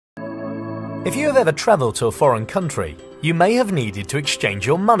If you have ever travelled to a foreign country, you may have needed to exchange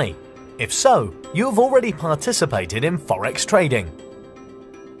your money. If so, you have already participated in forex trading.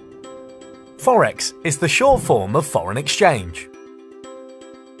 Forex is the short form of foreign exchange.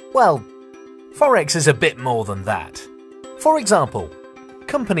 Well, forex is a bit more than that. For example,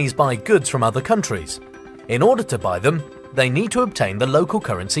 companies buy goods from other countries. In order to buy them, they need to obtain the local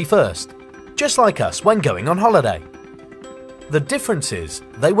currency first, just like us when going on holiday. The difference is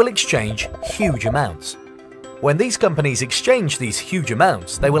they will exchange huge amounts. When these companies exchange these huge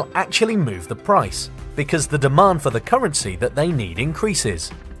amounts, they will actually move the price because the demand for the currency that they need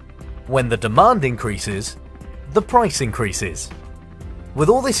increases. When the demand increases, the price increases. With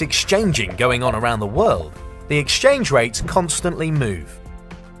all this exchanging going on around the world, the exchange rates constantly move.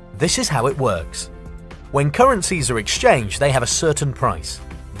 This is how it works. When currencies are exchanged, they have a certain price,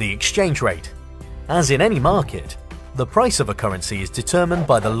 the exchange rate. As in any market, the price of a currency is determined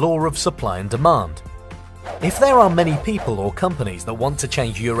by the law of supply and demand. If there are many people or companies that want to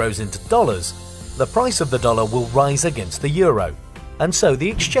change euros into dollars, the price of the dollar will rise against the euro, and so the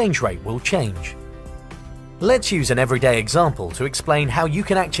exchange rate will change. Let's use an everyday example to explain how you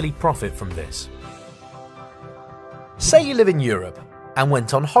can actually profit from this. Say you live in Europe and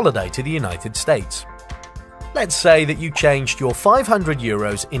went on holiday to the United States. Let's say that you changed your 500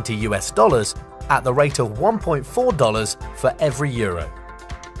 euros into US dollars at the rate of $1.4 for every euro.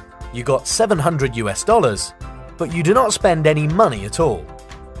 You got 700 US dollars, but you do not spend any money at all.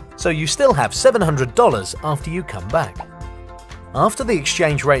 So you still have $700 after you come back. After the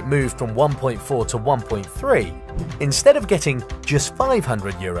exchange rate moved from 1.4 to 1.3, instead of getting just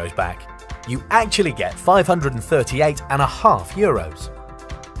 500 euros back, you actually get 538.5 euros.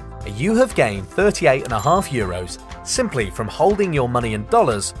 You have gained 38.5 euros simply from holding your money in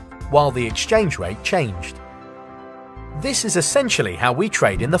dollars while the exchange rate changed. This is essentially how we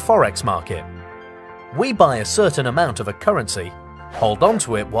trade in the forex market. We buy a certain amount of a currency, hold on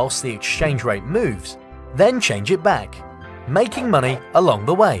to it whilst the exchange rate moves, then change it back, making money along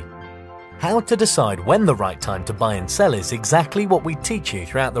the way. How to decide when the right time to buy and sell is exactly what we teach you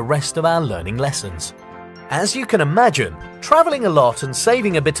throughout the rest of our learning lessons. As you can imagine, traveling a lot and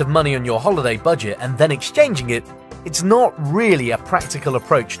saving a bit of money on your holiday budget and then exchanging it, it's not really a practical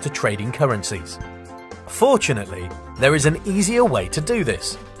approach to trading currencies. Fortunately, there is an easier way to do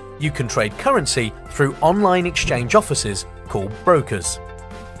this. You can trade currency through online exchange offices called brokers.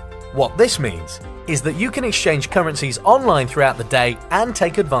 What this means is that you can exchange currencies online throughout the day and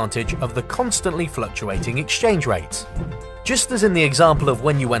take advantage of the constantly fluctuating exchange rates. Just as in the example of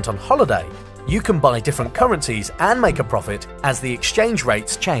when you went on holiday, you can buy different currencies and make a profit as the exchange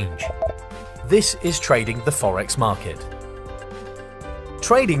rates change. This is trading the forex market.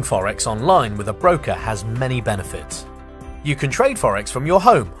 Trading forex online with a broker has many benefits. You can trade forex from your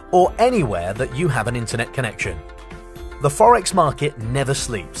home or anywhere that you have an internet connection. The forex market never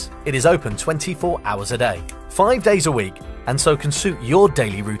sleeps. It is open 24 hours a day, 5 days a week, and so can suit your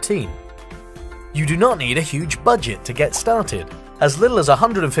daily routine. You do not need a huge budget to get started. As little as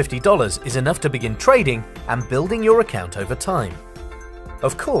 $150 is enough to begin trading and building your account over time.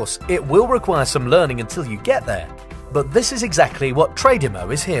 Of course, it will require some learning until you get there, but this is exactly what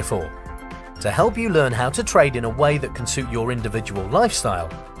Tradimo is here for. To help you learn how to trade in a way that can suit your individual lifestyle,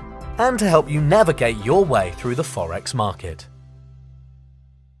 and to help you navigate your way through the forex market.